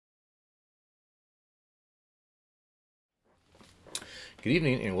Good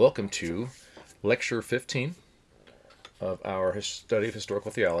evening and welcome to Lecture 15 of our study of historical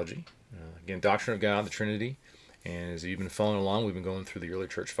theology. Again, Doctrine of God, the Trinity. And as you've been following along, we've been going through the early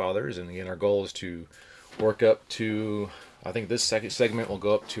church fathers. And again, our goal is to work up to, I think this second segment will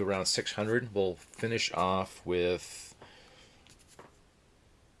go up to around 600. We'll finish off with,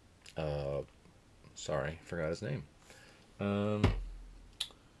 sorry, forgot his name.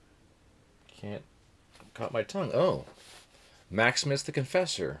 Caught my tongue. Oh, Maximus the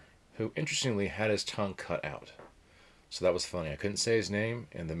Confessor, who interestingly had his tongue cut out. So that was funny. I couldn't say his name,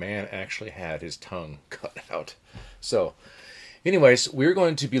 and the man actually had his tongue cut out. So, anyways, we're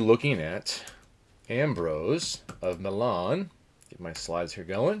going to be looking at Ambrose of Milan. Get my slides here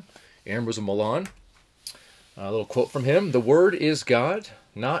going. Ambrose of Milan. A little quote from him. "The word is God,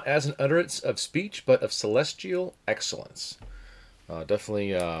 not as an utterance of speech, but of celestial excellence."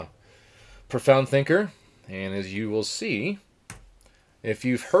 Definitely a profound thinker. And as you will see, if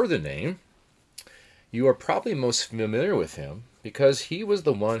you've heard the name, you are probably most familiar with him because he was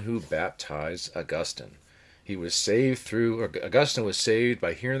the one who baptized Augustine. Augustine was saved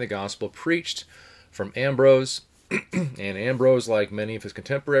by hearing the gospel preached from Ambrose, and Ambrose, like many of his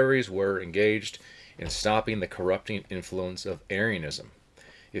contemporaries, were engaged in stopping the corrupting influence of Arianism.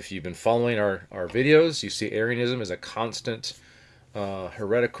 If you've been following our videos, you see Arianism as a constant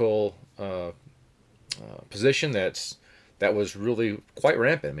heretical position that was really quite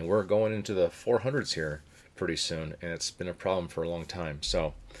rampant. I mean, we're going into the 400s here pretty soon, and it's been a problem for a long time.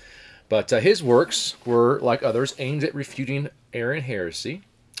 But his works were, like others, aimed at refuting Arian heresy,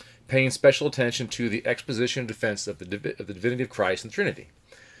 paying special attention to the exposition and defense of the divinity of Christ and the Trinity.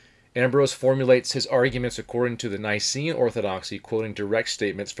 Ambrose formulates his arguments according to the Nicene orthodoxy, quoting direct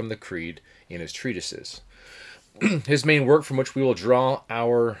statements from the Creed in his treatises. His main work from which we will draw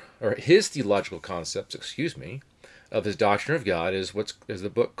his theological concepts, of his Doctrine of God is the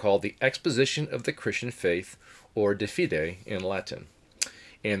book called The Exposition of the Christian Faith, or De Fide in Latin.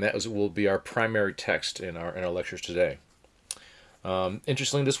 And that will be our primary text in our lectures today.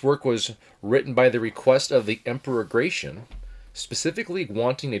 Interestingly, this work was written by the request of the Emperor Gratian, specifically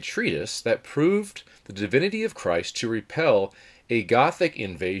wanting a treatise that proved the divinity of Christ to repel a Gothic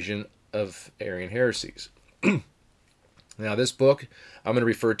invasion of Arian heresies. Now, this book I'm going to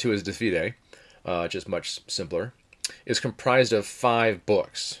refer to as De Fide, just much simpler, is comprised of 5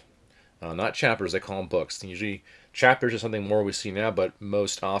 books. Not chapters, they call them books. Usually chapters are something more we see now, but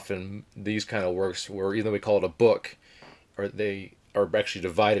most often these kind of works were either we call it a book, or they are actually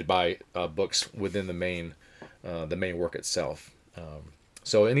divided by books within the main work itself.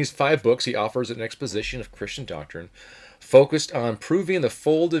 So in these 5 books, he offers an exposition of Christian doctrine focused on proving the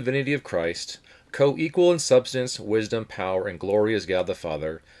full divinity of Christ, co-equal in substance, wisdom, power, and glory as God the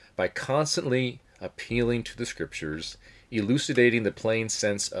Father, by constantly appealing to the Scriptures, elucidating the plain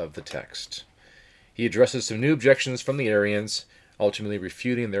sense of the text. He addresses some new objections from the Arians, ultimately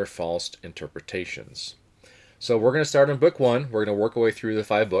refuting their false interpretations. So we're going to start in Book 1. We're going to work our way through the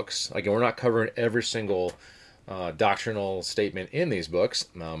 5 books. Again, we're not covering every single doctrinal statement in these books.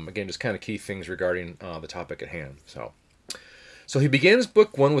 Again, just kind of key things regarding the topic at hand. So he begins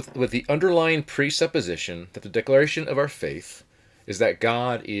Book 1 with the underlying presupposition that the declaration of our faith is that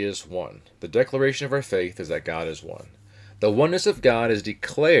God is one. The declaration of our faith is that God is one. The oneness of God is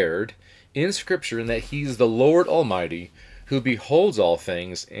declared in Scripture in that He's the Lord Almighty who beholds all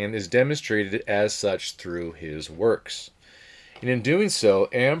things and is demonstrated as such through His works. And in doing so,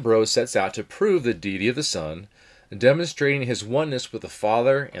 Ambrose sets out to prove the deity of the Son, demonstrating His oneness with the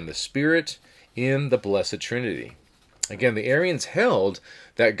Father and the Spirit in the Blessed Trinity. Again, the Arians held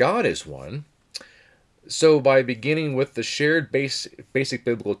that God is one. So by beginning with the shared basic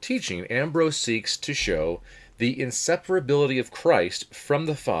biblical teaching, Ambrose seeks to show the inseparability of Christ from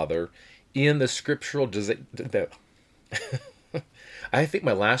the Father in the scriptural I think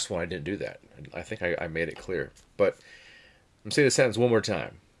my last one I didn't do that. I think I made it clear. But let me say the sentence one more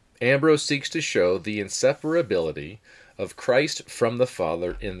time. Ambrose seeks to show the inseparability of Christ from the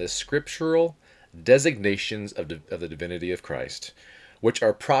Father in the scriptural designations of the divinity of Christ, which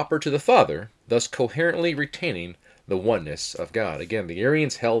are proper to the Father, thus coherently retaining the oneness of God. Again, the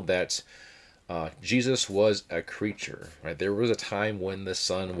Arians held that Jesus was a creature. Right? There was a time when the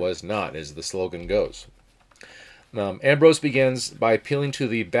Son was not, as the slogan goes. Ambrose begins by appealing to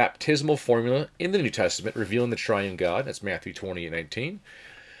the baptismal formula in the New Testament, revealing the triune God. That's Matthew 28:19,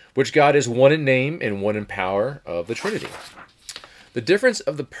 which God is one in name and one in power of the Trinity. The difference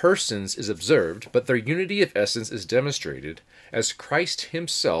of the persons is observed, but their unity of essence is demonstrated, as Christ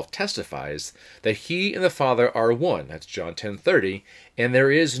himself testifies that he and the Father are one. That's John 10:30, and there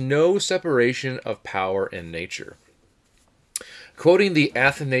is no separation of power and nature. Quoting the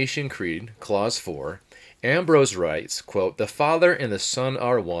Athanasian Creed, Clause 4, Ambrose writes, quote, "The Father and the Son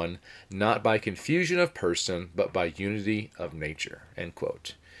are one, not by confusion of person, but by unity of nature." End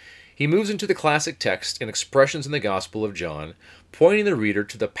quote. He moves into the classic text and expressions in the Gospel of John, pointing the reader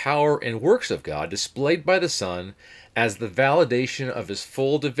to the power and works of God displayed by the Son as the validation of his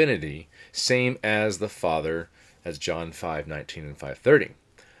full divinity, same as the Father, as John 5:19 and 5:30.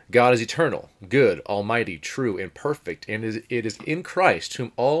 God is eternal, good, almighty, true, and perfect, and it is in Christ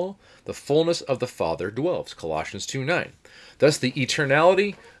whom all the fullness of the Father dwells. Colossians 2:9. Thus the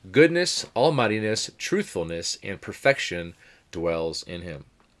eternality, goodness, almightiness, truthfulness, and perfection dwells in him.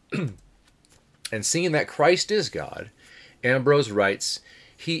 And seeing that Christ is God, Ambrose writes,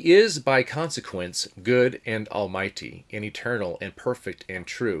 "He is by consequence good and almighty, and eternal and perfect and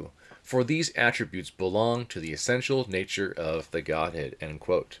true, for these attributes belong to the essential nature of the Godhead." End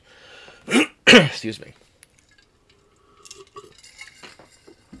quote. Excuse me.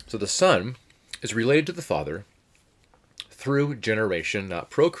 So the Son is related to the Father through generation,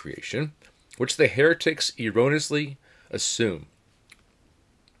 not procreation, which the heretics erroneously assume.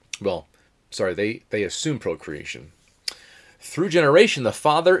 Well, sorry, they assume procreation. Through generation, the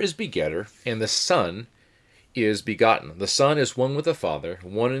Father is begetter, and the Son is begotten. The Son is one with the Father,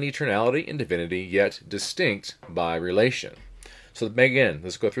 one in eternality and divinity, yet distinct by relation. So again,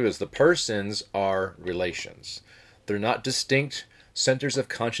 let's go through this. The persons are relations. They're not distinct centers of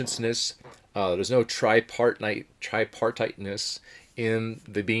consciousness. There's no tripartiteness in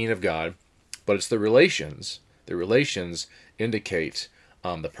the being of God, but it's the relations. The relations indicate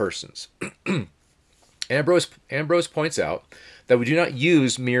the persons. Ambrose points out that we do not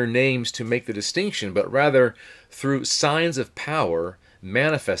use mere names to make the distinction, but rather through signs of power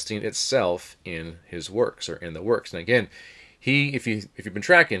manifesting itself in his works, or in the works. And again, if you've been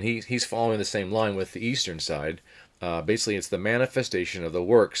tracking, he's following the same line with the Eastern side. Basically, it's the manifestation of the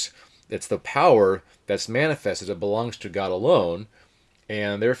works. It's the power that's manifested. It belongs to God alone,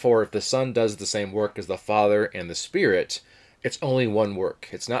 and therefore, if the Son does the same work as the Father and the Spirit, it's only one work.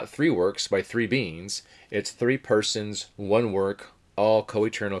 It's not three works by three beings. It's three persons, one work, all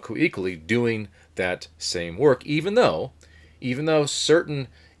co-eternal, co-equally doing that same work, even though certain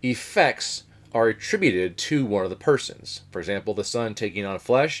effects are attributed to one of the persons. For example, the Son taking on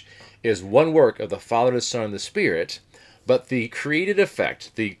flesh is one work of the Father, the Son, and the Spirit, but the created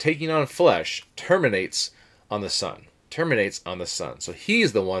effect, the taking on flesh, terminates on the Son. So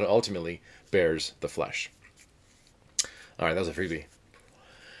he's the one who ultimately bears the flesh. All right, that was a freebie.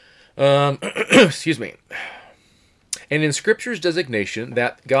 Excuse me. And in Scripture's designation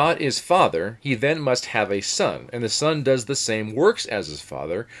that God is Father, he then must have a Son, and the Son does the same works as his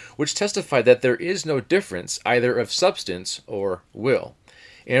Father, which testify that there is no difference either of substance or will.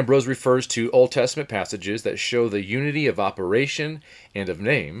 Ambrose refers to Old Testament passages that show the unity of operation and of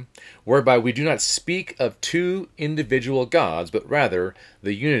name, whereby we do not speak of two individual gods, but rather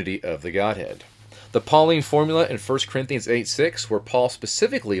the unity of the Godhead. The Pauline formula in 1 Corinthians 8:6, where Paul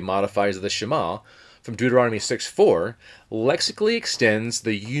specifically modifies the Shema from Deuteronomy 6:4, lexically extends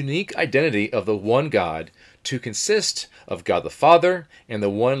the unique identity of the one God to consist of God the Father and the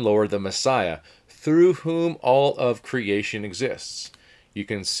one Lord, the Messiah, through whom all of creation exists. You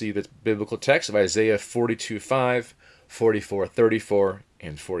can see the biblical text of Isaiah 42:5, 44:34,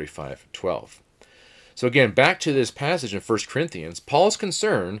 and 45:12. So again, back to this passage in 1 Corinthians, Paul's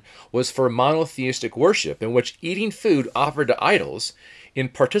concern was for monotheistic worship, in which eating food offered to idols, in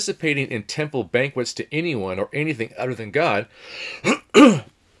participating in temple banquets to anyone or anything other than God,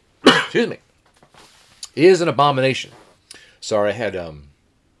 excuse me, is an abomination. Sorry, I had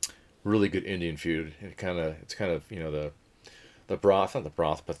really good Indian food. It's kind of the broth, not the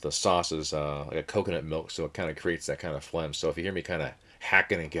broth, but the sauce is like a coconut milk, so it kind of creates that kind of phlegm. So if you hear me kind of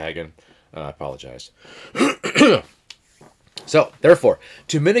hacking and gagging, I apologize. So, therefore,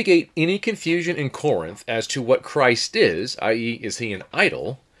 to mitigate any confusion in Corinth as to what Christ is, i.e., is he an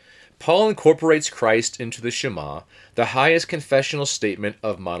idol, Paul incorporates Christ into the Shema, the highest confessional statement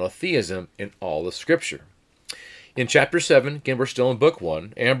of monotheism in all of Scripture. In chapter 7, again we're still in book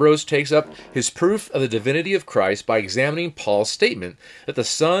 1, Ambrose takes up his proof of the divinity of Christ by examining Paul's statement that the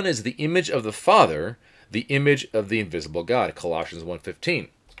Son is the image of the Father, the image of the invisible God, Colossians 1:15.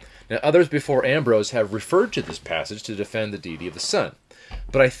 Now, others before Ambrose have referred to this passage to defend the deity of the Son,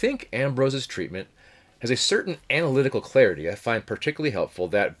 but I think Ambrose's treatment has a certain analytical clarity I find particularly helpful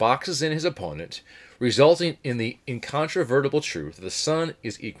that boxes in his opponent, resulting in the incontrovertible truth that the Son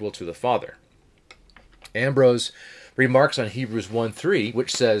is equal to the Father. Ambrose remarks on Hebrews 1:3,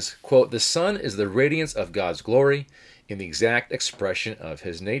 which says, quote, "The Son is the radiance of God's glory in the exact expression of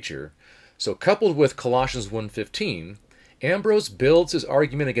his nature." So coupled with Colossians 1:15, Ambrose builds his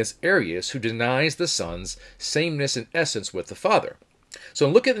argument against Arius, who denies the Son's sameness in essence with the Father. So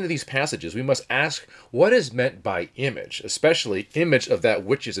in looking into these passages, we must ask what is meant by image, especially image of that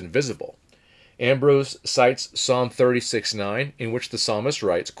which is invisible. Ambrose cites Psalm 36:9, in which the psalmist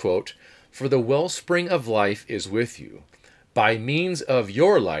writes, quote, "For the wellspring of life is with you. By means of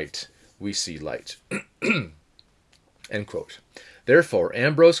your light, we see light." End quote. Therefore,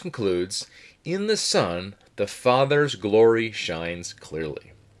 Ambrose concludes, in the Son, the Father's glory shines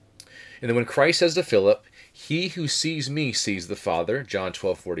clearly. And then when Christ says to Philip, "He who sees me sees the Father," John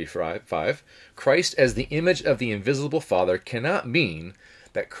 12:45, Christ as the image of the invisible Father cannot mean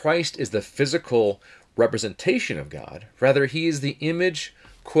that Christ is the physical representation of God. Rather, he is the image,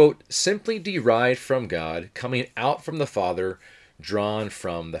 quote, "simply derived from God, coming out from the Father, drawn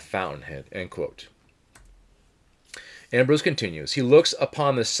from the fountainhead," end quote. Ambrose continues, he looks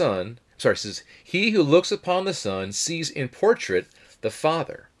upon the Son, says, "He who looks upon the Son sees in portrait the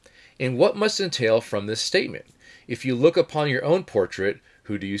Father." And what must entail from this statement? If you look upon your own portrait,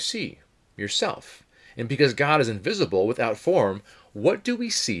 who do you see? Yourself. And because God is invisible, without form, what do we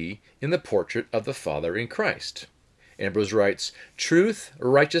see in the portrait of the Father in Christ? Ambrose writes, "Truth,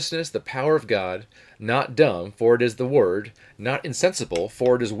 righteousness, the power of God, not dumb, for it is the Word, not insensible,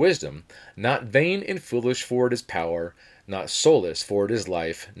 for it is wisdom, not vain and foolish, for it is power, not soulless, for it is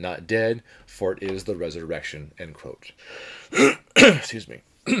life, not dead, for it is the resurrection." End quote. Excuse me.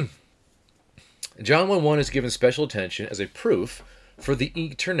 John 1:1 is given special attention as a proof for the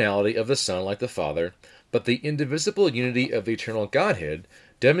eternality of the Son like the Father, but the indivisible unity of the eternal Godhead,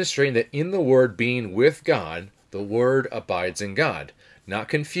 demonstrating that in the Word being with God, the Word abides in God, not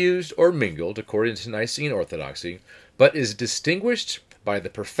confused or mingled according to Nicene orthodoxy, but is distinguished by the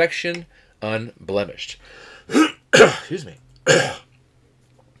perfection unblemished. Excuse me.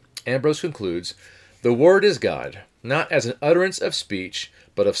 Ambrose concludes, "The Word is God, not as an utterance of speech,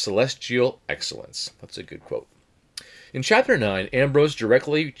 but of celestial excellence." That's a good quote. In chapter 9, Ambrose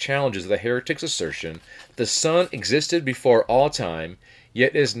directly challenges the heretic's assertion that the Son existed before all time,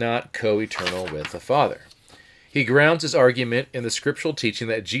 yet is not co-eternal with the Father. He grounds his argument in the scriptural teaching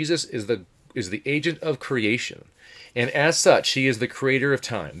that Jesus is the agent of creation, and as such he is the creator of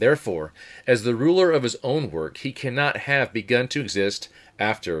time. Therefore, as the ruler of his own work, he cannot have begun to exist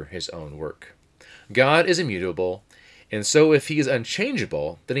after his own work. God is immutable, and so if he is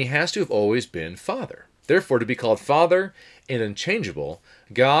unchangeable, then he has to have always been Father. Therefore, to be called Father and unchangeable,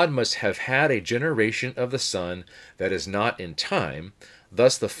 God must have had a generation of the Son that is not in time.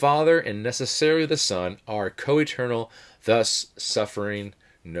 Thus the Father and necessarily the Son are co-eternal, thus suffering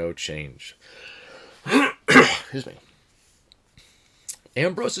no change. Excuse me.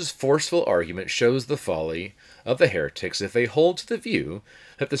 Ambrose's forceful argument shows the folly of the heretics if they hold to the view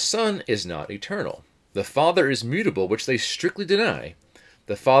that the Son is not eternal. The Father is mutable, which they strictly deny.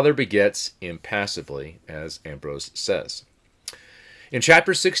 The Father begets impassively, as Ambrose says. In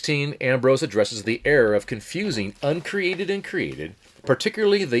chapter 16, Ambrose addresses the error of confusing uncreated and created,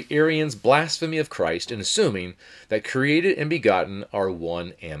 particularly the Arians' blasphemy of Christ in assuming that created and begotten are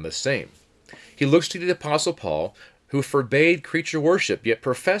one and the same. He looks to the Apostle Paul, who forbade creature worship, yet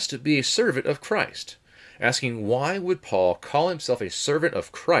professed to be a servant of Christ, asking why would Paul call himself a servant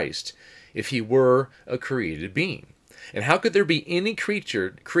of Christ if he were a created being? And how could there be any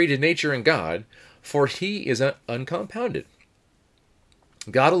created nature in God, for he is uncompounded?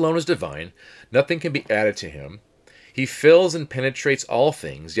 God alone is divine, nothing can be added to him. He fills and penetrates all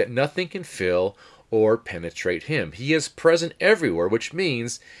things, yet nothing can fill or penetrate him. He is present everywhere, which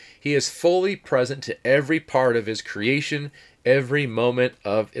means he is fully present to every part of his creation, every moment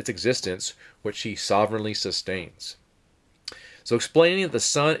of its existence, which he sovereignly sustains. So explaining that the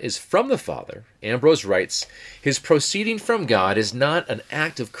Son is from the Father, Ambrose writes, his proceeding from God is not an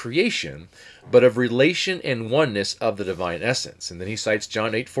act of creation, but of relation and oneness of the divine essence. And then he cites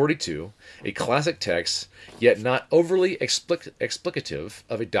John 8:42, a classic text, yet not overly explicative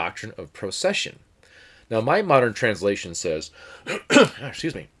of a doctrine of procession. Now my modern translation says,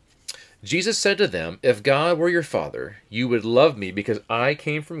 excuse me, Jesus said to them, if God were your Father, you would love me because I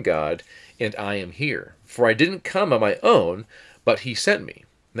came from God and I am here. For I didn't come on my own, but he sent me.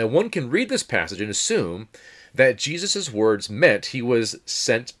 Now one can read this passage and assume that Jesus' words meant he was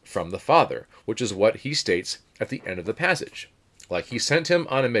sent from the Father, which is what he states at the end of the passage. Like he sent him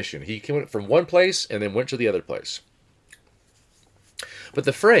on a mission. He came from one place and then went to the other place. But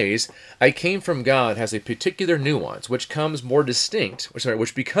the phrase, I came from God, has a particular nuance, which becomes more distinct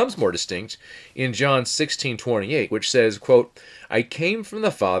in John 16:28, which says, quote, I came from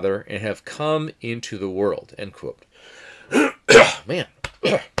the Father and have come into the world, end quote. Man.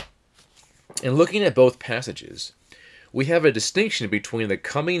 In looking at both passages, we have a distinction between the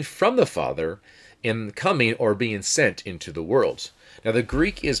coming from the Father and coming or being sent into the world. Now, the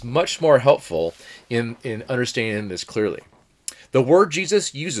Greek is much more helpful in understanding this clearly. The word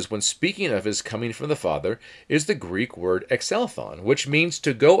Jesus uses when speaking of his coming from the Father is the Greek word exalthon, which means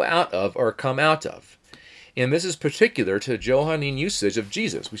to go out of or come out of. And this is particular to Johannine usage of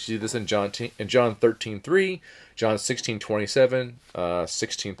Jesus. We see this in John 13:3, John 16:27,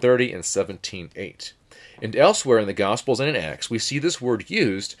 16:30, and 17:8. And elsewhere in the Gospels and in Acts, we see this word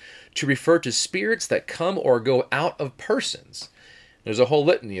used to refer to spirits that come or go out of persons. There's a whole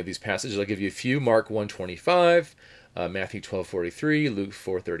litany of these passages. I'll give you a few. Mark 1:25, Matthew 12:43, Luke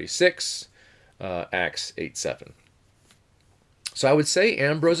 4:36, Acts 8:7. So I would say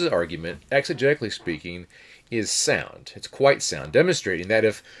Ambrose's argument, exegetically speaking, is sound. It's quite sound, demonstrating that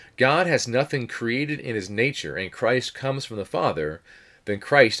if God has nothing created in his nature and Christ comes from the Father, then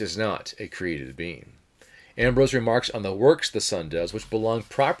Christ is not a created being. Ambrose remarks on the works the Son does, which belong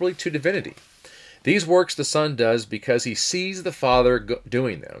properly to divinity. These works the Son does because he sees the Father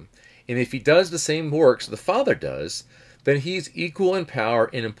doing them, and if he does the same works the Father does, then he is equal in power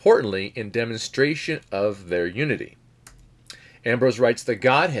and, importantly, in demonstration of their unity. Ambrose writes, the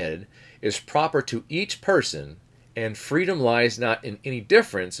Godhead is proper to each person, and freedom lies not in any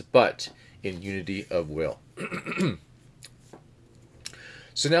difference, but in unity of will.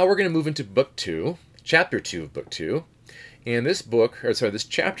 So now we're going to move into Book 2, Chapter 2 of Book 2. And this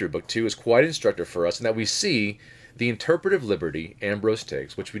chapter of Book 2 is quite instructive for us in that we see the interpretive liberty Ambrose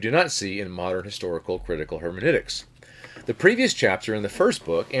takes, which we do not see in modern historical critical hermeneutics. The previous chapter in the first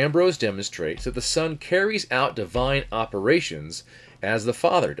book, Ambrose demonstrates that the Son carries out divine operations as the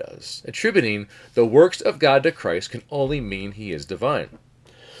Father does. Attributing the works of God to Christ can only mean he is divine.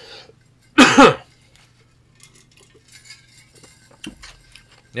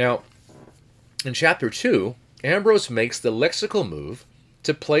 Now, in chapter 2, Ambrose makes the lexical move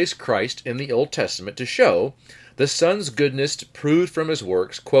to place Christ in the Old Testament to show the Son's goodness proved from his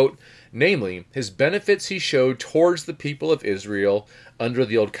works, quote, namely, his benefits he showed towards the people of Israel under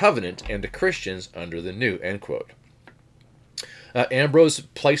the Old Covenant and to Christians under the New, end quote. Ambrose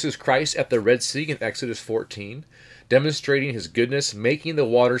places Christ at the Red Sea in Exodus 14, demonstrating his goodness, making the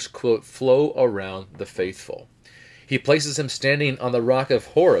waters, quote, flow around the faithful. He places him standing on the rock of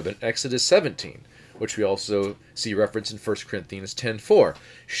Horeb in Exodus 17, which we also see referenced in 1 Corinthians 10:4,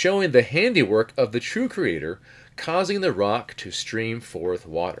 showing the handiwork of the true Creator, causing the rock to stream forth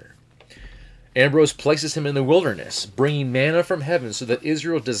water. Ambrose places him in the wilderness, bringing manna from heaven so that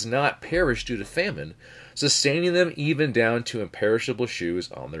Israel does not perish due to famine, sustaining them even down to imperishable shoes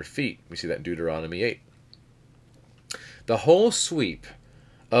on their feet. We see that in Deuteronomy 8. The whole sweep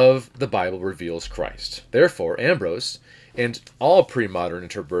of the Bible reveals Christ. Therefore, Ambrose and all pre-modern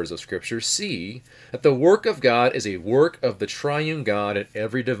interpreters of Scripture see that the work of God is a work of the triune God in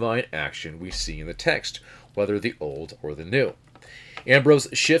every divine action we see in the text, whether the Old or the New. Ambrose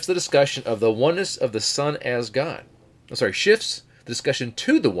shifts the discussion of the oneness of the Son as God. Shifts the discussion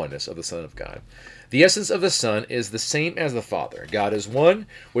to the oneness of the Son of God. The essence of the Son is the same as the Father. God is one,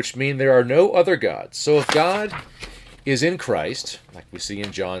 which means there are no other gods. So if God is in Christ, like we see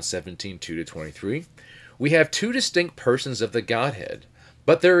in John 17:2-23, we have two distinct persons of the Godhead,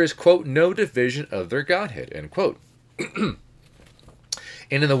 but there is, quote, no division of their Godhead, end quote. And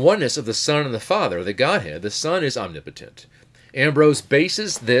in the oneness of the Son and the Father, the Godhead, the Son is omnipotent. Ambrose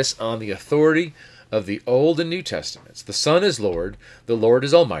bases this on the authority of the Old and New Testaments. The Son is Lord, the Lord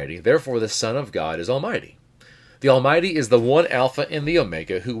is Almighty, therefore the Son of God is Almighty. The Almighty is the one Alpha and the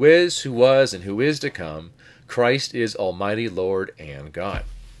Omega, who is, who was, and who is to come. Christ is Almighty Lord and God.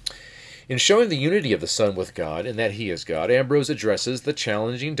 In showing the unity of the Son with God and that he is God, Ambrose addresses the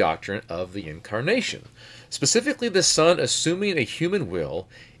challenging doctrine of the Incarnation, specifically the Son assuming a human will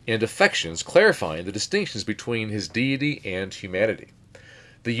and affections, clarifying the distinctions between his deity and humanity.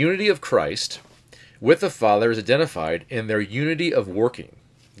 The unity of Christ with the Father is identified in their unity of working.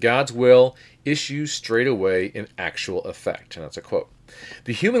 God's will issues straight away in actual effect. And that's a quote.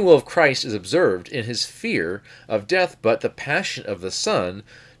 The human will of Christ is observed in his fear of death, but the passion of the Son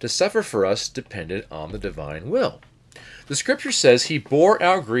to suffer for us depended on the divine will. The Scripture says he bore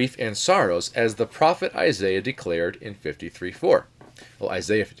our grief and sorrows, as the prophet Isaiah declared in 53:4. Well,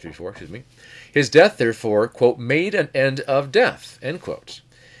 Isaiah 53:4, excuse me. His death, therefore, quote, made an end of death, end quote.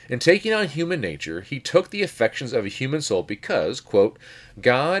 In taking on human nature, he took the affections of a human soul because, quote,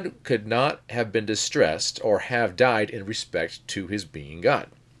 God could not have been distressed or have died in respect to his being God.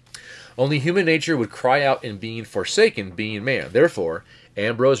 Only human nature would cry out in being forsaken, being man. Therefore,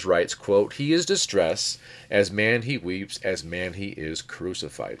 Ambrose writes, quote, he is distressed, as man he weeps, as man he is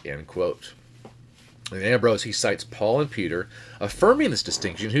crucified, end quote. And Ambrose, he cites Paul and Peter affirming this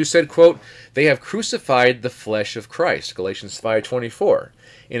distinction, who said, quote, "They have crucified the flesh of Christ," Galatians 5:24.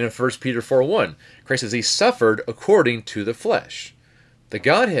 And in 1 Peter 4:1, Christ says he suffered according to the flesh. The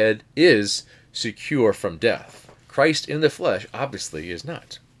Godhead is secure from death. Christ in the flesh obviously is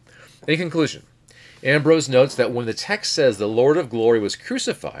not. In conclusion, Ambrose notes that when the text says the Lord of glory was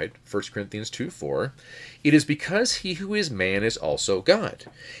crucified, 1 Corinthians 2:4, it is because he who is man is also God.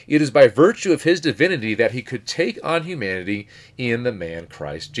 It is by virtue of his divinity that he could take on humanity in the man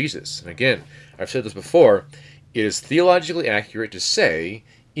Christ Jesus. And again, I've said this before, it is theologically accurate to say,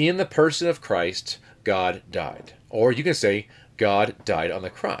 in the person of Christ, God died. Or you can say, God died on the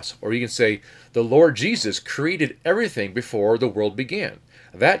cross. Or you can say, the Lord Jesus created everything before the world began.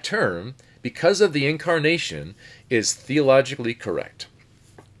 That term, because of the incarnation, is theologically correct.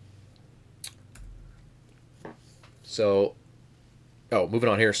 So, moving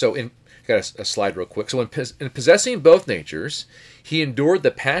on here. So, got a slide real quick. So, in possessing both natures, he endured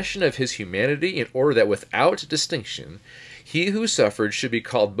the passion of his humanity in order that without distinction, he who suffered should be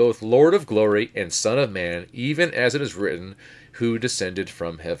called both Lord of glory and Son of Man, even as it is written, who descended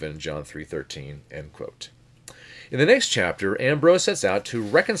from heaven, John 3:13, end quote. In the next chapter, Ambrose sets out to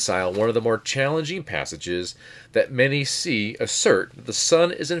reconcile one of the more challenging passages that many see assert that the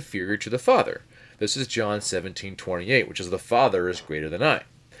Son is inferior to the Father. This is John 17:28, which is the Father is greater than I.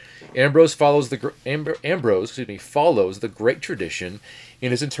 Ambrose follows the great tradition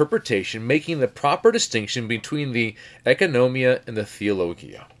in his interpretation, making the proper distinction between the ekonomia and the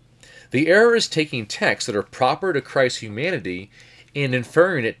theologia. The error is taking texts that are proper to Christ's humanity and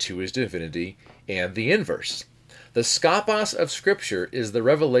inferring it to his divinity, and the inverse. The skopos of Scripture is the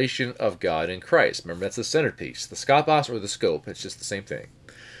revelation of God in Christ. Remember, that's the centerpiece. The skopos or the scope, it's just the same thing.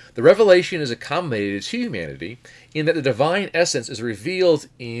 The revelation is accommodated to humanity in that the divine essence is revealed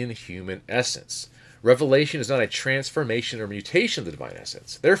in human essence. Revelation is not a transformation or mutation of the divine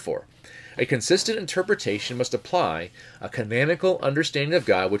essence. Therefore, a consistent interpretation must apply a canonical understanding of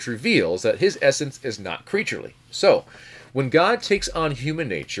God which reveals that his essence is not creaturely. So, when God takes on human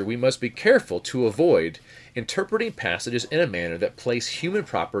nature, we must be careful to avoid interpreting passages in a manner that place human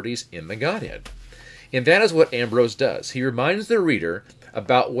properties in the Godhead. And that is what Ambrose does. He reminds the reader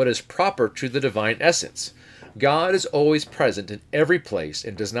about what is proper to the divine essence. God is always present in every place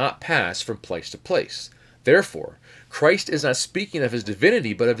and does not pass from place to place. Therefore, Christ is not speaking of his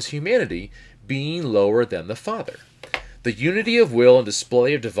divinity, but of his humanity being lower than the Father. The unity of will and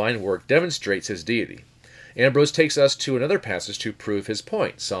display of divine work demonstrates his deity. Ambrose takes us to another passage to prove his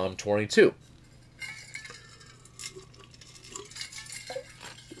point, Psalm 22.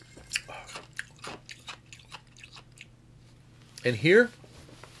 And here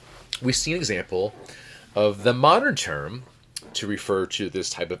we see an example of the modern term to refer to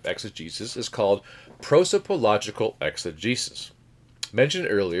this type of exegesis is called prosopological exegesis. Mentioned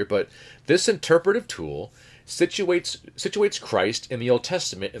earlier, but this interpretive tool situates Christ in the Old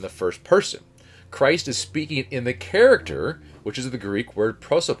Testament in the first person. Christ is speaking in the character, which is the Greek word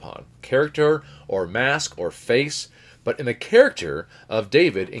prosopon, character or mask or face, but in the character of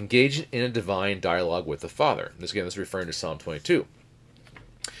David engaging in a divine dialogue with the Father. And this again is referring to Psalm 22.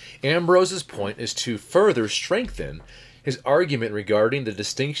 Ambrose's point is to further strengthen his argument regarding the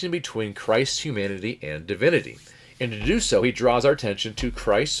distinction between Christ's humanity and divinity. And to do so, he draws our attention to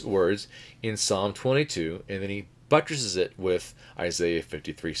Christ's words in Psalm 22, and then he buttresses it with Isaiah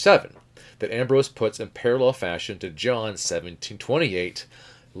 53:7, that Ambrose puts in parallel fashion to John 17:28,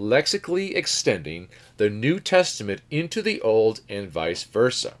 lexically extending the New Testament into the Old and vice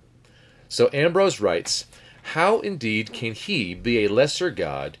versa. So Ambrose writes, "How indeed can he be a lesser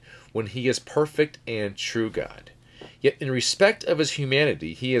God when he is perfect and true God? Yet in respect of his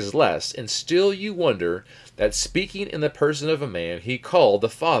humanity he is less, and still you wonder that speaking in the person of a man he called the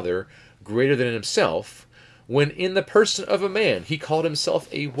Father greater than himself, when in the person of a man he called himself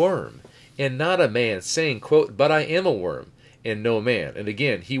a worm, and not a man, saying, quote, 'But I am a worm, and no man.' And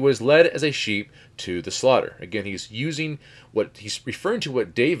again, he was led as a sheep to the slaughter." Again, he's referring to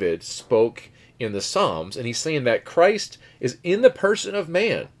what David spoke in the Psalms, and he's saying that Christ is in the person of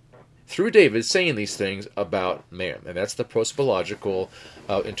man, through David saying these things about man. And that's the prosopological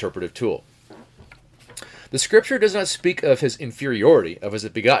interpretive tool. The Scripture does not speak of his inferiority, of his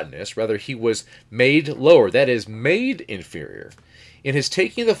begottenness. Rather, he was made lower, that is, made inferior. In his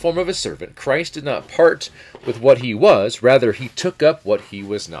taking the form of a servant, Christ did not part with what he was. Rather, he took up what he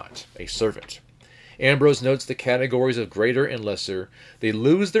was not, a servant. Ambrose notes the categories of greater and lesser. They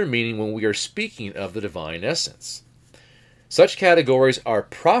lose their meaning when we are speaking of the divine essence. Such categories are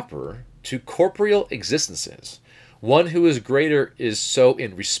proper to corporeal existences, One who is greater is so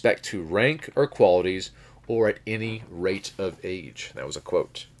in respect to rank or qualities, or at any rate of age. That was a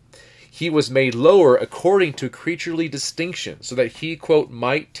quote. He was made lower according to creaturely distinction, so that he, quote,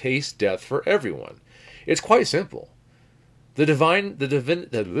 might taste death for everyone. It's quite simple. The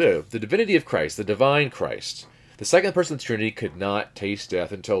divinity of Christ, the divine Christ, the second person of the Trinity could not taste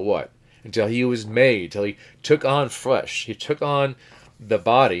death until what? Until he was made, until he took on flesh. He took on the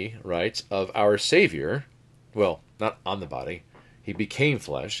body, right, of our Savior. Well, not on the body. He became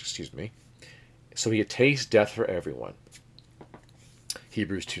flesh, excuse me. So he could taste death for everyone.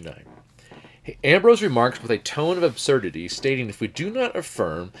 Hebrews 2:9. Ambrose remarks with a tone of absurdity, stating, if we do not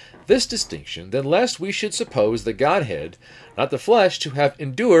affirm this distinction, then lest we should suppose the Godhead, not the flesh, to have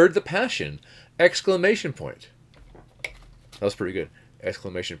endured the passion! Exclamation point. That was pretty good.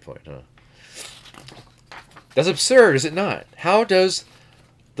 Exclamation point, huh? That's absurd, is it not? How does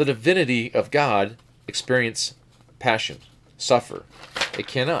the divinity of God experience passion, suffer? It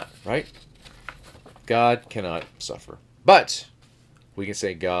cannot, right? God cannot suffer. But we can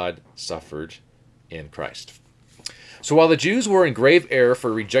say God suffered in Christ. So while the Jews were in grave error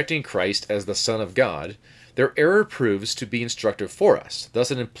for rejecting Christ as the Son of God, their error proves to be instructive for us,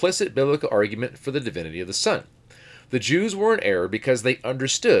 thus an implicit biblical argument for the divinity of the Son. The Jews were in error because they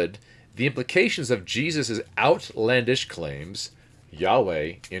understood the implications of Jesus' outlandish claims,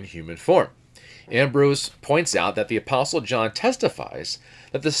 Yahweh in human form. Ambrose points out that the Apostle John testifies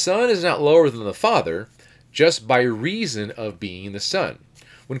that the Son is not lower than the Father, just by reason of being the Son.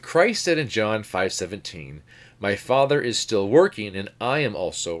 When Christ said in John 5:17, "My Father is still working, and I am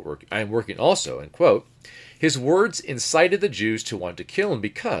working also," end quote, his words incited the Jews to want to kill him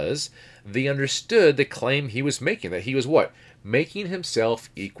because they understood the claim he was making, that he was what? Making himself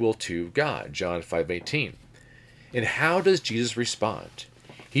equal to God, John 5:18. And how does Jesus respond?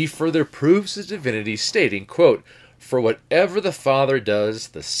 He further proves his divinity, stating, quote, "For whatever the Father does,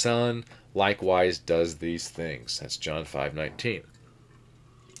 the Son likewise does these things." That's John 5:19.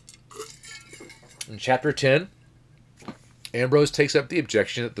 In chapter 10, Ambrose takes up the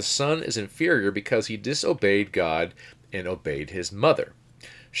objection that the Son is inferior because he disobeyed God and obeyed his mother.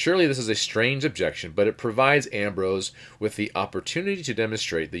 Surely this is a strange objection, but it provides Ambrose with the opportunity to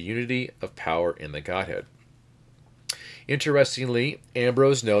demonstrate the unity of power in the Godhead. Interestingly,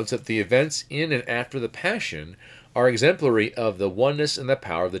 Ambrose notes that the events in and after the Passion are exemplary of the oneness and the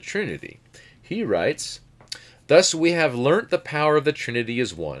power of the Trinity. He writes, "Thus we have learnt the power of the Trinity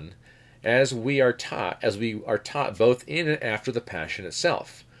is one, as we are taught both in and after the Passion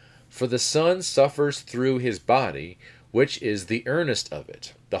itself. For the Son suffers through his body, which is the earnest of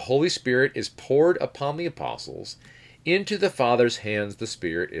it. The Holy Spirit is poured upon the apostles. Into the Father's hands the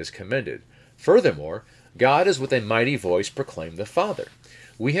Spirit is commended. Furthermore, God is with a mighty voice proclaimed the Father.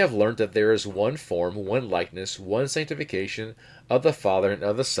 We have learnt that there is one form, one likeness, one sanctification of the Father and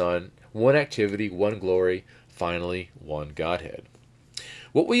of the Son, one activity, one glory, finally, one Godhead."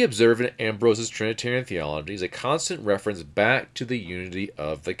 What we observe in Ambrose's Trinitarian theology is a constant reference back to the unity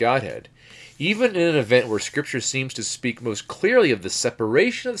of the Godhead. Even in an event where Scripture seems to speak most clearly of the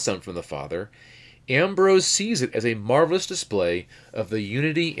separation of the Son from the Father, Ambrose sees it as a marvelous display of the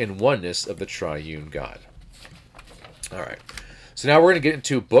unity and oneness of the triune God. All right. So now we're going to get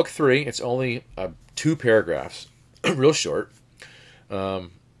into Book 3. It's only 2 paragraphs, real short. Again,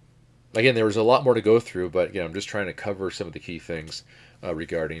 there was a lot more to go through, but again, I'm just trying to cover some of the key things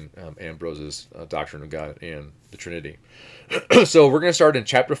regarding Ambrose's doctrine of God and the Trinity. So we're going to start in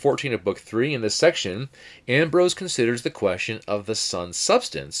chapter 14 of Book 3. In this section, Ambrose considers the question of the Son's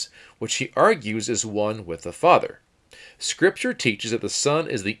substance, which he argues is one with the Father. Scripture teaches that the Son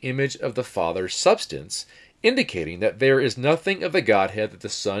is the image of the Father's substance, indicating that there is nothing of the Godhead that the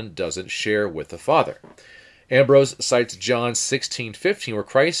Son doesn't share with the Father. Ambrose cites John 16:15, where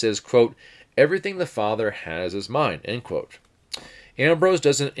Christ says, quote, "Everything the Father has is mine," end quote. Ambrose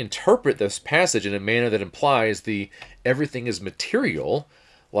doesn't interpret this passage in a manner that implies the everything is material,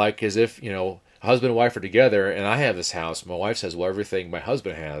 like as if, a husband and wife are together and I have this house. My wife says, well, everything my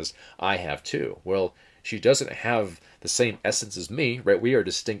husband has, I have too. Well, she doesn't have the same essence as me, right? We are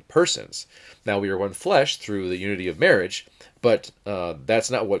distinct persons. Now, we are one flesh through the unity of marriage, but that's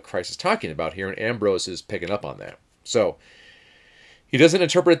not what Christ is talking about here, and Ambrose is picking up on that. So, he doesn't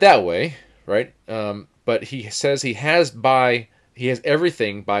interpret it that way, right? But he says he has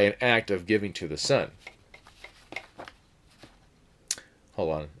everything by an act of giving to the Son.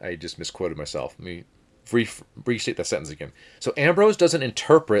 Hold on, I just misquoted myself. Let me restate that sentence again. So Ambrose doesn't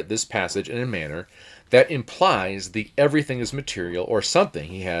interpret this passage in a manner that implies the everything is material or something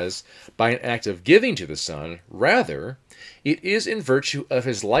he has by an act of giving to the Son. Rather, it is in virtue of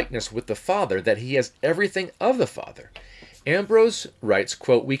his likeness with the Father that he has everything of the Father. Ambrose writes,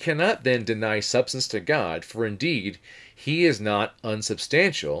 quote, "We cannot then deny substance to God, for indeed he is not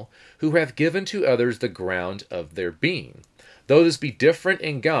unsubstantial, who hath given to others the ground of their being, though this be different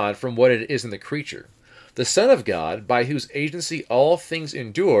in God from what it is in the creature. The Son of God, by whose agency all things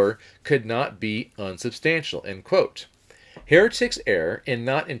endure, could not be unsubstantial." End quote. Heretics err in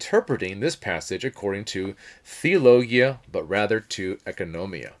not interpreting this passage according to theologia, but rather to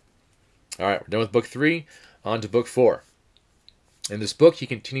ekonomia. All right, we're done with book 3, on to book 4. In this book, he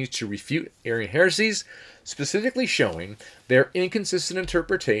continues to refute Arian heresies, specifically showing their inconsistent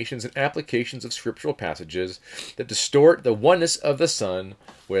interpretations and applications of scriptural passages that distort the oneness of the Son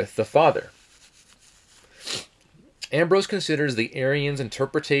with the Father. Ambrose considers the Arians'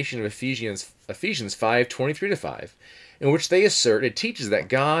 interpretation of Ephesians 5:23-5, in which they assert it teaches that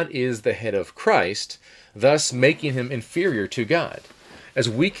God is the head of Christ, thus making him inferior to God. As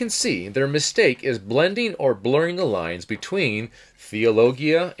we can see, their mistake is blending or blurring the lines between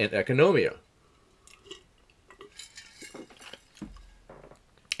theologia and ekonomia.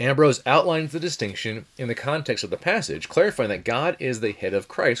 Ambrose outlines the distinction in the context of the passage, clarifying that God is the head of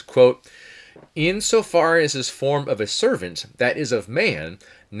Christ, quote, "insofar as his form of a servant, that is of man,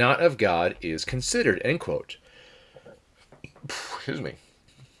 not of God, is considered," end quote. Excuse me.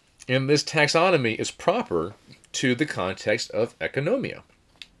 And this taxonomy is proper to the context of ekonomia.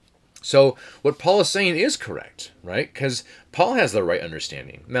 So what Paul is saying is correct, right? Because Paul has the right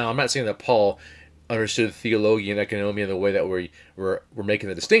understanding. Now, I'm not saying that Paul understood theology and ekonomia in the way that we're making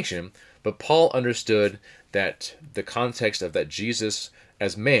the distinction, but Paul understood that the context of that Jesus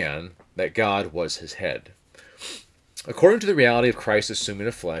as man, that God was his head. According to the reality of Christ assuming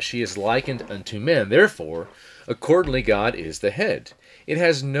a flesh, he is likened unto men. Therefore, accordingly, God is the head. It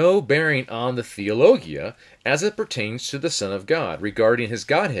has no bearing on the theologia as it pertains to the Son of God. Regarding his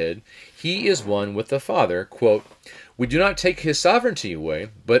Godhead, he is one with the Father. Quote, "We do not take his sovereignty away,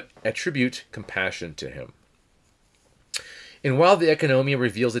 but attribute compassion to him." And while the ekonomia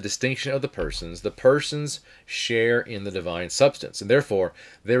reveals a distinction of the persons share in the divine substance, and therefore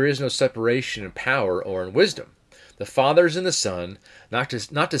there is no separation in power or in wisdom. The Father is in the Son, not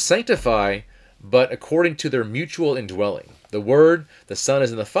to sanctify, but according to their mutual indwelling. The Word, the Son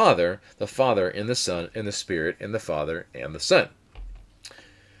is in the Father in the Son, and the Spirit in the Father and the Son.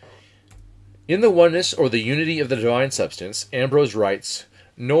 In the oneness or the unity of the divine substance, Ambrose writes,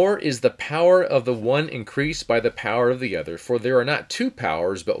 "Nor is the power of the one increased by the power of the other, for there are not two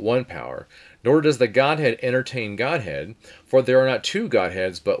powers, but one power. Nor does the Godhead entertain Godhead, for there are not two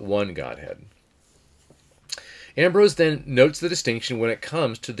Godheads, but one Godhead." Ambrose then notes the distinction when it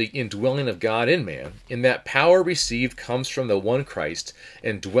comes to the indwelling of God in man, in that power received comes from the one Christ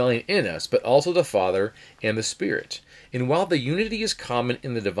and dwelling in us, but also the Father and the Spirit. And while the unity is common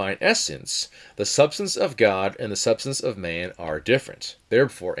in the divine essence, the substance of God and the substance of man are different.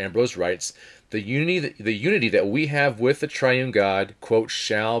 Therefore, Ambrose writes, the unity that we have with the triune God, quote,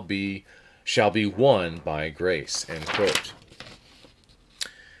 shall be won by grace, end quote.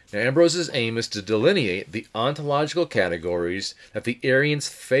 Now, Ambrose's aim is to delineate the ontological categories that the Arians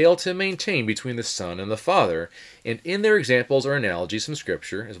fail to maintain between the Son and the Father, and in their examples or analogies from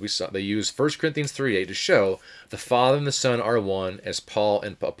Scripture, as we saw, they use 1 Corinthians 3:8 to show the Father and the Son are one, as Paul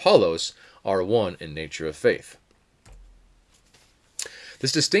and Apollos are one in nature of faith.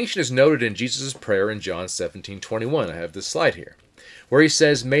 This distinction is noted in Jesus' prayer in John 17:21. I have this slide here, where he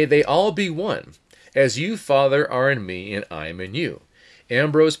says, "May they all be one, as you, Father, are in me, and I am in you."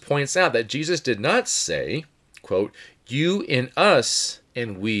 Ambrose points out that Jesus did not say, quote, "You in us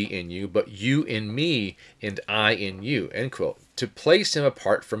and we in you, but you in me and I in you," end quote, to place him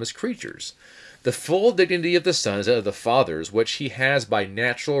apart from his creatures. The full dignity of the Son is that of the Father's, which he has by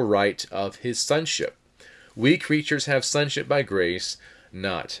natural right of his sonship. We creatures have sonship by grace,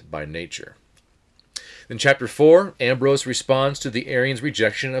 not by nature. In chapter 4, Ambrose responds to the Arians'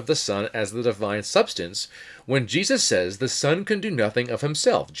 rejection of the Son as the divine substance when Jesus says the Son can do nothing of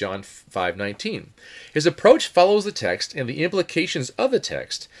himself, John 5:19. His approach follows the text and the implications of the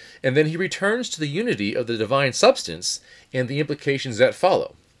text, and then he returns to the unity of the divine substance and the implications that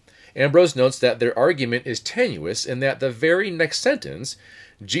follow. Ambrose notes that their argument is tenuous in that the very next sentence,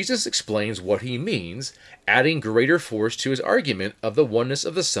 Jesus explains what he means, adding greater force to his argument of the oneness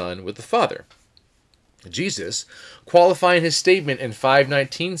of the Son with the Father. Jesus, qualifying his statement in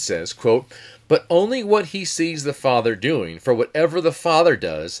 5:19, says, quote, but only what he sees the Father doing. For whatever the Father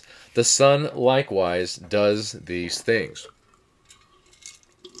does, the Son likewise does these things.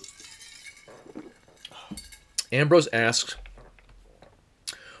 Ambrose asks,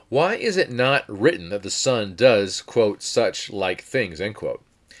 why is it not written that the Son does, quote, such like things, end quote?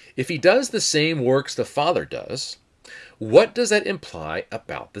 If he does the same works the Father does, what does that imply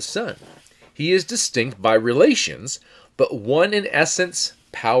about the Son? He is distinct by relations, but one in essence,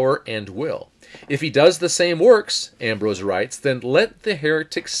 power, and will. If he does the same works, Ambrose writes, then let the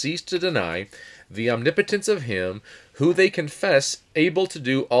heretics cease to deny the omnipotence of him who they confess able to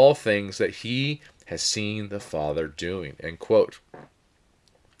do all things that he has seen the Father doing, end quote.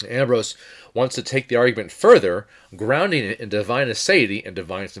 Ambrose wants to take the argument further, grounding it in divine aseity and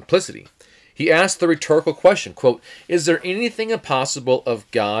divine simplicity. He asks the rhetorical question, quote, is there anything impossible of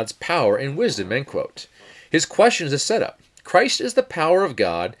God's power and wisdom, end quote. His question is a setup. Christ is the power of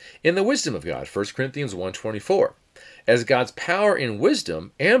God and the wisdom of God, 1 Corinthians 1:24. As God's power and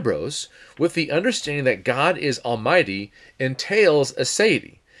wisdom, Ambrose, with the understanding that God is almighty, entails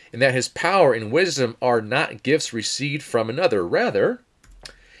aseity, and that his power and wisdom are not gifts received from another. Rather,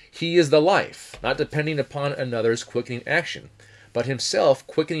 he is the life, not depending upon another's quickening action, but himself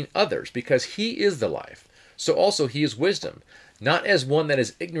quickening others, because he is the life. So also he is wisdom, not as one that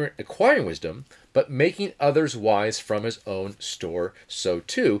is ignorant acquiring wisdom, but making others wise from his own store. So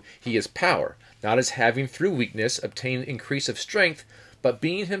too he is power, not as having through weakness obtained increase of strength, but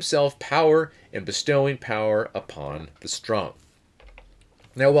being himself power and bestowing power upon the strong.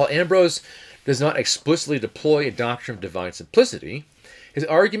 Now, while Ambrose does not explicitly deploy a doctrine of divine simplicity, his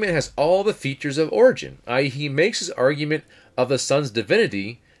argument has all the features of Origen, i.e. he makes his argument of the Son's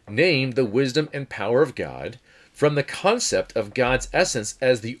divinity, named the wisdom and power of God, from the concept of God's essence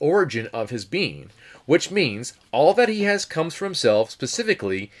as the origin of his being, which means all that he has comes from himself,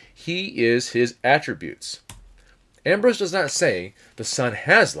 specifically, he is his attributes. Ambrose does not say the Son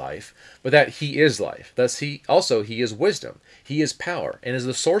has life, but that he is life. Thus he is wisdom, he is power, and as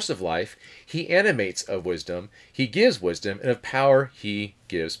the source of life, he animates of wisdom, he gives wisdom, and of power, he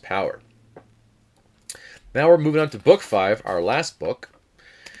gives power. Now we're moving on to Book 5, our last book.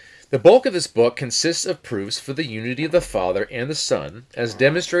 The bulk of this book consists of proofs for the unity of the Father and the Son, as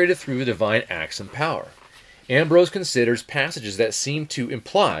demonstrated through divine acts and power. Ambrose considers passages that seem to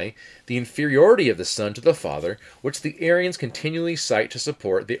imply the inferiority of the Son to the Father, which the Arians continually cite to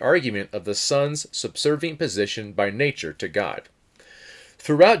support the argument of the Son's subservient position by nature to God.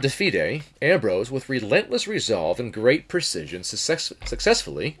 Throughout De Fide, Ambrose, with relentless resolve and great precision,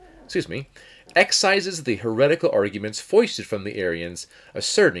 successfully excises the heretical arguments foisted from the Arians,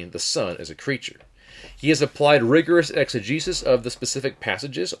 asserting the Son is a creature. He has applied rigorous exegesis of the specific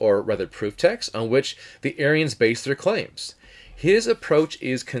passages, or rather proof texts, on which the Arians base their claims. His approach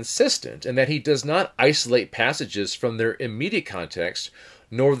is consistent in that he does not isolate passages from their immediate context,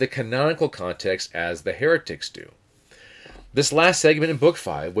 nor the canonical context as the heretics do. This last segment in Book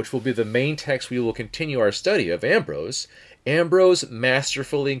 5, which will be the main text we will continue our study of Ambrose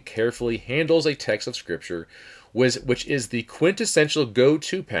masterfully and carefully handles a text of Scripture which is the quintessential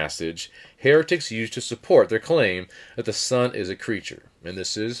go-to passage heretics use to support their claim that the Son is a creature. And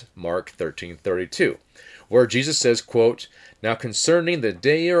this is Mark 13:32, where Jesus says, quote, now concerning the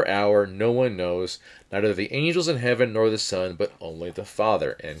day or hour no one knows, neither the angels in heaven nor the Son, but only the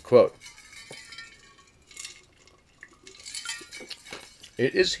Father, end quote.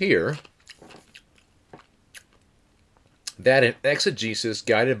 It is here that an exegesis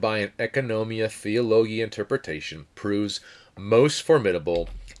guided by an ekonomia theologia interpretation proves most formidable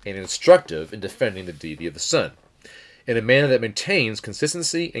and instructive in defending the deity of the Son, in a manner that maintains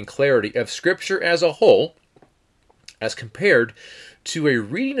consistency and clarity of Scripture as a whole, as compared to a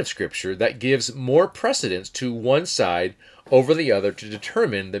reading of Scripture that gives more precedence to one side over the other to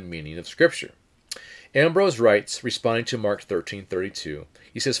determine the meaning of Scripture. Ambrose writes, responding to Mark 13:32,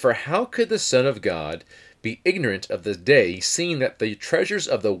 he says, for how could the Son of God be ignorant of the day, seeing that the treasures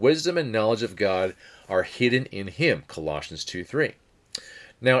of the wisdom and knowledge of God are hidden in him, Colossians 2:3.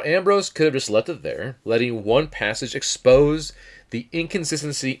 Now, Ambrose could have just left it there, letting one passage expose the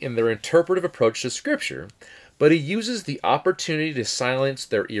inconsistency in their interpretive approach to Scripture, but he uses the opportunity to silence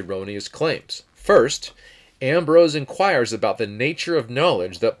their erroneous claims. First, Ambrose inquires about the nature of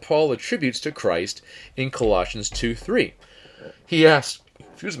knowledge that Paul attributes to Christ in Colossians 2:3. He asks,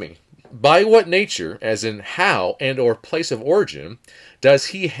 by what nature, as in how and or place of origin, does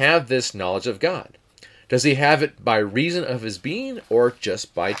he have this knowledge of God? Does he have it by reason of his being or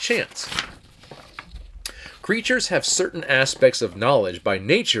just by chance? Creatures have certain aspects of knowledge by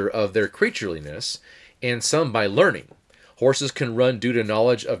nature of their creatureliness, and some by learning. Horses can run due to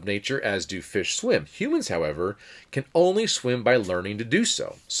knowledge of nature as do fish swim. Humans, however, can only swim by learning to do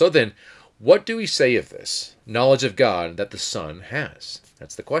so. So then, what do we say of this knowledge of God that the Son has?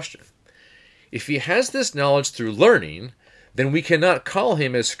 That's the question. If he has this knowledge through learning, then we cannot call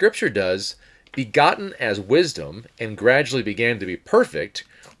him, as Scripture does, begotten as wisdom and gradually began to be perfect,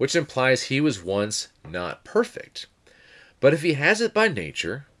 which implies he was once not perfect. But if he has it by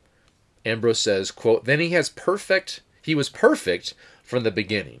nature, Ambrose says, quote, then he was perfect from the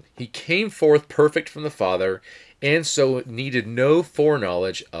beginning. He came forth perfect from the Father, and so needed no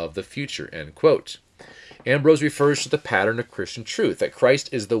foreknowledge of the future, end quote. Ambrose refers to the pattern of Christian truth, that Christ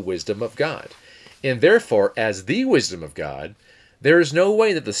is the wisdom of God. And therefore, as the wisdom of God, there is no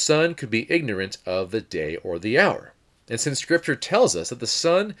way that the Son could be ignorant of the day or the hour. And since Scripture tells us that the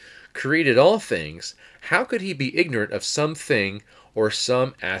Son created all things, how could he be ignorant of something or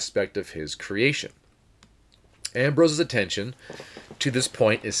some aspect of his creation? Ambrose's attention to this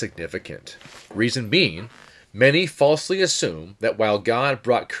point is significant. Reason being, many falsely assume that while God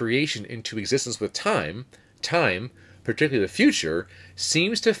brought creation into existence with time, particularly the future,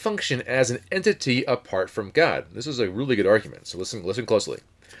 seems to function as an entity apart from God. This is a really good argument, so listen closely.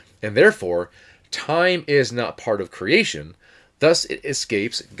 And therefore, time is not part of creation, thus it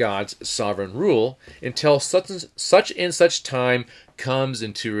escapes God's sovereign rule until such and such time comes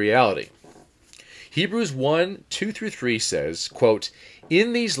into reality. Hebrews 1:2-3 says, quote,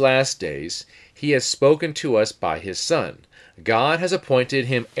 in these last days he has spoken to us by his Son. God has appointed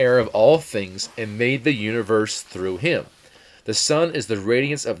him heir of all things and made the universe through him. The Son is the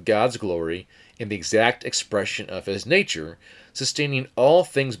radiance of God's glory and the exact expression of his nature, sustaining all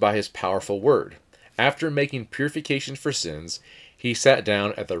things by his powerful word. After making purification for sins, he sat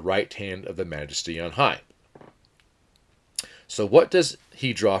down at the right hand of the Majesty on high. So what does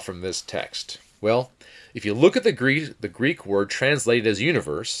he draw from this text? Well, if you look at the Greek word translated as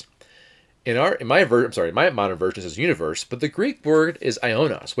universe, in my modern version it says universe, but the Greek word is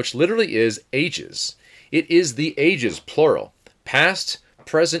ionos, which literally is ages. It is the ages, plural, past,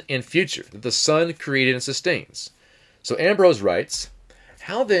 present, and future, that the Son created and sustains. So Ambrose writes,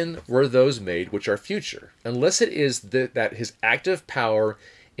 how then were those made which are future, unless it is that his active power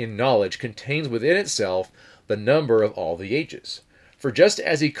in knowledge contains within itself the number of all the ages? For just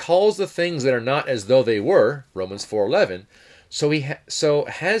as he calls the things that are not as though they were, Romans 4:11, so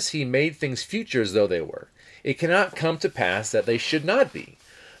has he made things future as though they were. It cannot come to pass that they should not be.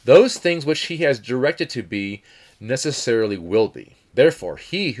 Those things which he has directed to be necessarily will be. Therefore,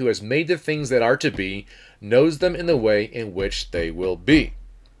 he who has made the things that are to be knows them in the way in which they will be.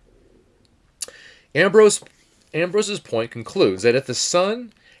 Ambrose's point concludes that if the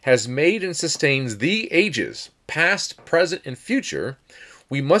Son has made and sustains the ages, past, present, and future,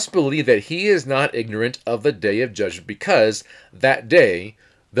 we must believe that he is not ignorant of the day of judgment, because that day,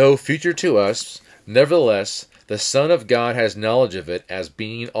 though future to us, nevertheless, the Son of God has knowledge of it as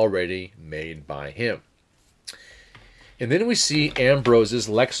being already made by him. And then we see Ambrose's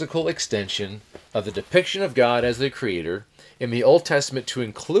lexical extension of the depiction of God as the Creator in the Old Testament to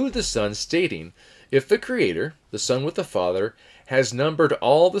include the Son, stating, if the Creator, the Son with the Father, has numbered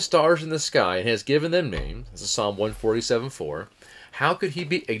all the stars in the sky and has given them names, this is Psalm 147:4, how could he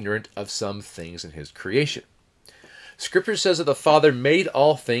be ignorant of some things in his creation? Scripture says that the Father made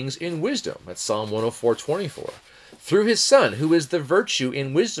all things in wisdom, that's Psalm 104:24, through his Son, who is the virtue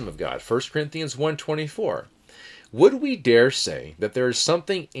and wisdom of God, 1 Corinthians 1:24. Would we dare say that there is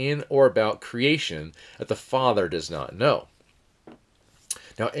something in or about creation that the Father does not know?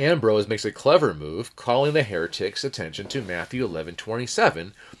 Now Ambrose makes a clever move, calling the heretics' attention to Matthew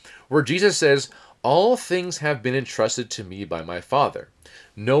 11:27, where Jesus says, all things have been entrusted to me by my Father.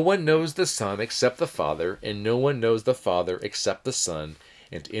 No one knows the Son except the Father, and no one knows the Father except the Son,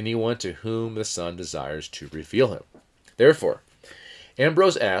 and anyone to whom the Son desires to reveal him. Therefore,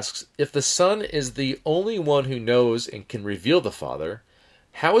 Ambrose asks, if the Son is the only one who knows and can reveal the Father,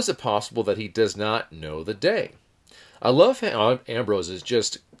 how is it possible that he does not know the day? I love how Ambrose is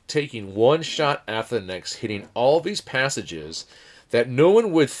just taking one shot after the next, hitting all these passages that no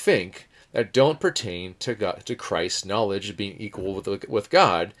one would think that don't pertain to God, to Christ's knowledge being equal with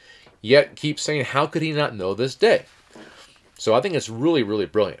God, yet keeps saying, how could he not know this day? So I think it's really, really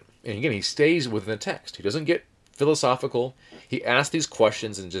brilliant. And again, he stays within the text. He doesn't get philosophical. He asks these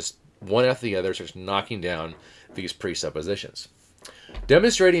questions and just one after the other starts knocking down these presuppositions.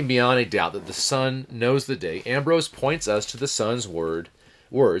 Demonstrating beyond a doubt that the Son knows the day, Ambrose points us to the Son's words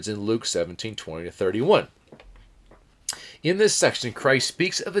in Luke 17:20-31. In this section, Christ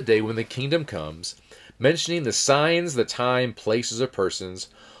speaks of the day when the kingdom comes, mentioning the signs, the time, places, or persons,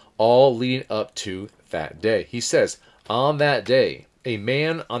 all leading up to that day. He says, On that day, a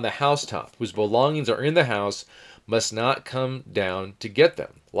man on the housetop whose belongings are in the house must not come down to get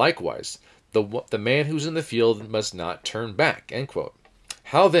them. Likewise, the man who's in the field must not turn back." End quote.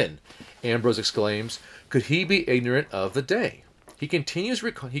 How then, Ambrose exclaims, could he be ignorant of the day? He continues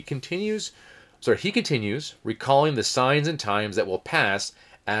recalling the signs and times that will pass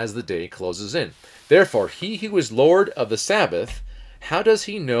as the day closes in. Therefore, he who is Lord of the Sabbath, how does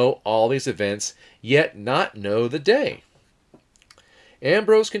he know all these events, yet not know the day?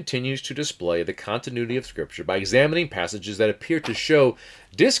 Ambrose continues to display the continuity of Scripture by examining passages that appear to show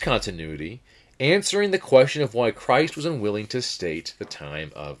discontinuity, answering the question of why Christ was unwilling to state the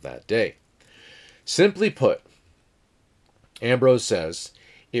time of that day. Simply put, Ambrose says,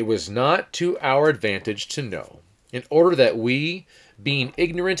 it was not to our advantage to know, in order that we, being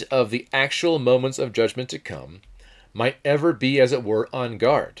ignorant of the actual moments of judgment to come, might ever be, as it were, on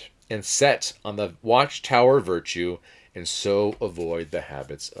guard, and set on the watchtower of virtue, and so avoid the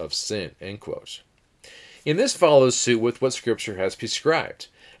habits of sin. End quote. In this follows suit with what Scripture has prescribed,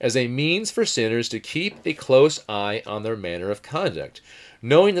 as a means for sinners to keep a close eye on their manner of conduct,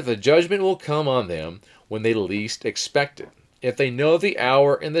 knowing that the judgment will come on them when they least expect it. If they know the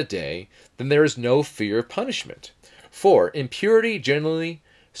hour and the day, then there is no fear of punishment. For impurity generally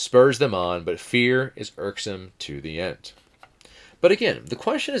spurs them on, but fear is irksome to the end. But again, the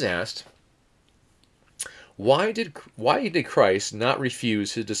question is asked, why did Christ not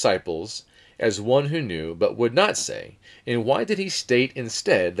refuse his disciples as one who knew, but would not say? And why did he state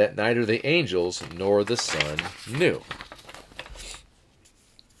instead that neither the angels nor the Son knew?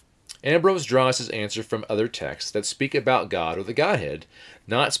 Ambrose draws his answer from other texts that speak about God or the Godhead,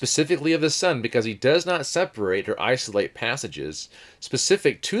 not specifically of the Son, because he does not separate or isolate passages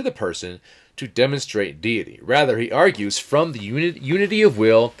specific to the person to demonstrate deity. Rather, he argues from the unity of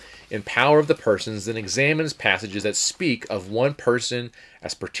will and power of the persons, and examines passages that speak of one person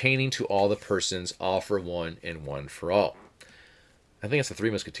as pertaining to all the persons, all for one and one for all. I think it's the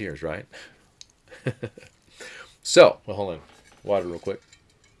Three Musketeers, right? So, well, hold on. Water real quick.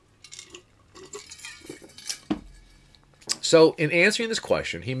 So, in answering this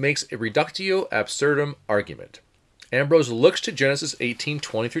question, he makes a reductio absurdum argument. Ambrose looks to Genesis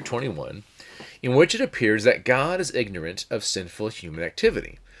 18:20 through 21, in which it appears that God is ignorant of sinful human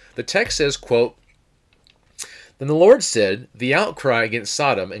activity. The text says, quote, "Then the Lord said, the outcry against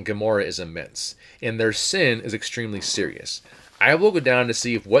Sodom and Gomorrah is immense, and their sin is extremely serious. I will go down to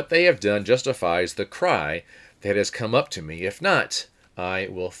see if what they have done justifies the cry that has come up to me. If not, I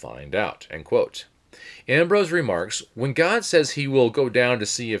will find out." End quote. Ambrose remarks, when God says he will go down to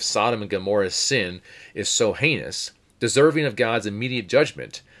see if Sodom and Gomorrah's sin is so heinous, deserving of God's immediate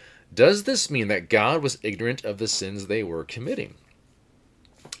judgment, does this mean that God was ignorant of the sins they were committing?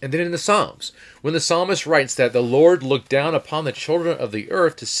 And then in the Psalms, when the psalmist writes that the Lord looked down upon the children of the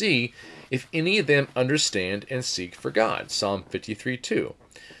earth to see if any of them understand and seek for God, Psalm 53:2.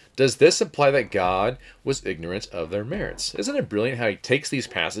 Does this imply that God was ignorant of their merits? Isn't it brilliant how he takes these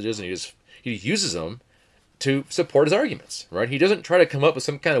passages and he uses them to support his arguments, right? He doesn't try to come up with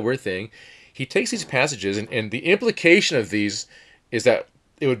some kind of weird thing. He takes these passages, and the implication of these is that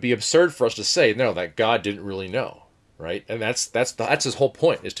it would be absurd for us to say, no, that God didn't really know, right? And that's his whole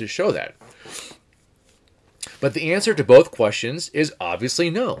point, is to show that. But the answer to both questions is obviously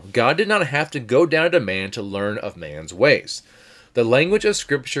no. God did not have to go down to man to learn of man's ways. The language of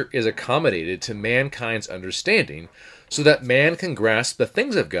Scripture is accommodated to mankind's understanding so that man can grasp the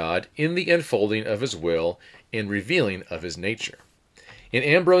things of God in the unfolding of his will and revealing of his nature. And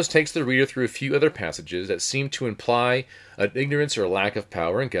Ambrose takes the reader through a few other passages that seem to imply an ignorance or lack of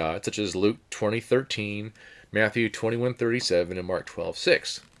power in God, such as Luke 20:13, Matthew 21:37, and Mark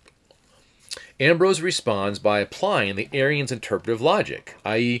 12:6. Ambrose responds by applying the Arians' interpretive logic,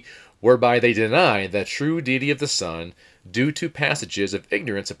 i.e., whereby they deny the true deity of the Son due to passages of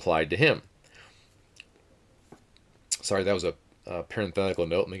ignorance applied to him. Sorry, that was a parenthetical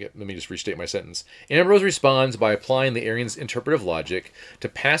note. Let me just restate my sentence. Ambrose responds by applying the Arians' interpretive logic to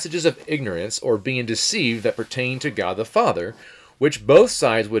passages of ignorance or being deceived that pertain to God the Father, which both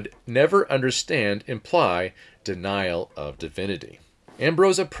sides would never understand imply denial of divinity.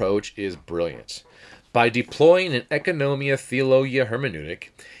 Ambrose's approach is brilliant. By deploying an ekonomia, theologia,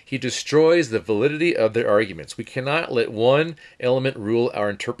 hermeneutic, he destroys the validity of their arguments. We cannot let one element rule our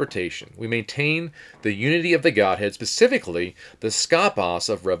interpretation. We maintain the unity of the Godhead, specifically the skopos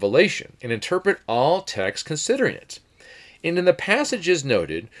of revelation, and interpret all texts considering it. And in the passages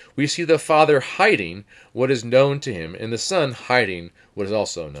noted, we see the Father hiding what is known to him, and the Son hiding what is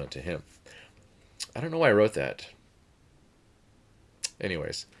also known to him. I don't know why I wrote that.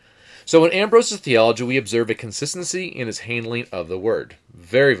 Anyways. So in Ambrose's theology, we observe a consistency in his handling of the word.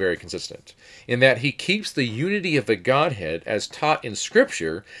 Very, very consistent. In that he keeps the unity of the Godhead as taught in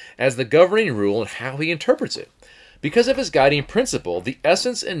Scripture as the governing rule in how he interprets it. Because of his guiding principle, the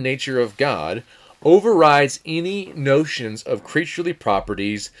essence and nature of God overrides any notions of creaturely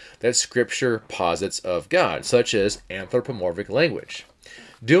properties that Scripture posits of God, such as anthropomorphic language.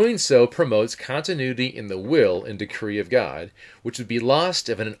 Doing so promotes continuity in the will and decree of God, which would be lost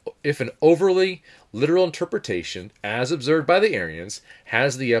if an overly literal interpretation, as observed by the Arians,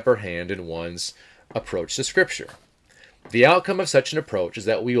 has the upper hand in one's approach to Scripture. The outcome of such an approach is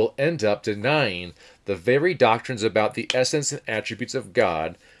that we will end up denying the very doctrines about the essence and attributes of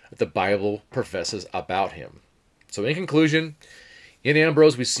God that the Bible professes about him. So in conclusion, in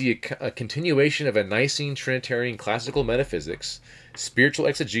Ambrose we see a continuation of a Nicene Trinitarian classical metaphysics, spiritual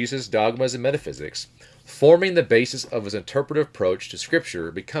exegesis, dogmas, and metaphysics, forming the basis of his interpretive approach to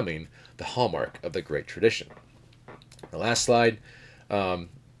Scripture, becoming the hallmark of the great tradition. The last slide.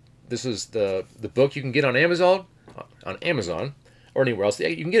 This is the book you can get on Amazon, or anywhere else.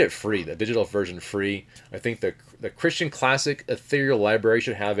 You can get it free, the digital version free. I think the Christian Classic Ethereal Library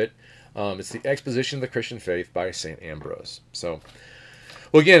should have it. It's the Exposition of the Christian Faith by St. Ambrose. So,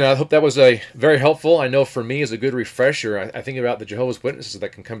 well, again, I hope that was very helpful. I know for me, as a good refresher, I think about the Jehovah's Witnesses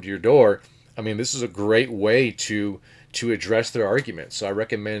that can come to your door. I mean, this is a great way to address their arguments. So I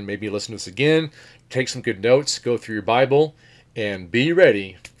recommend maybe listen to this again, take some good notes, go through your Bible, and be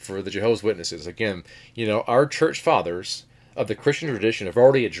ready for the Jehovah's Witnesses. Again, our church fathers of the Christian tradition have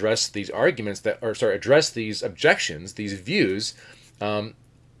already addressed these arguments addressed these objections, these views,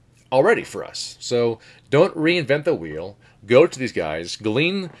 already for us. So don't reinvent the wheel. Go to these guys,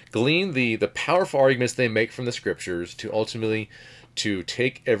 glean the powerful arguments they make from the Scriptures to ultimately to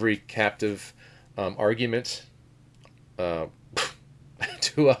take every captive argument to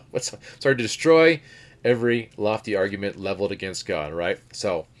destroy every lofty argument leveled against God, right?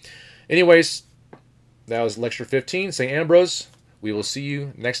 So, anyways, that was lecture 15, St. Ambrose. We will see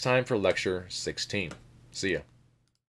you next time for lecture 16. See ya.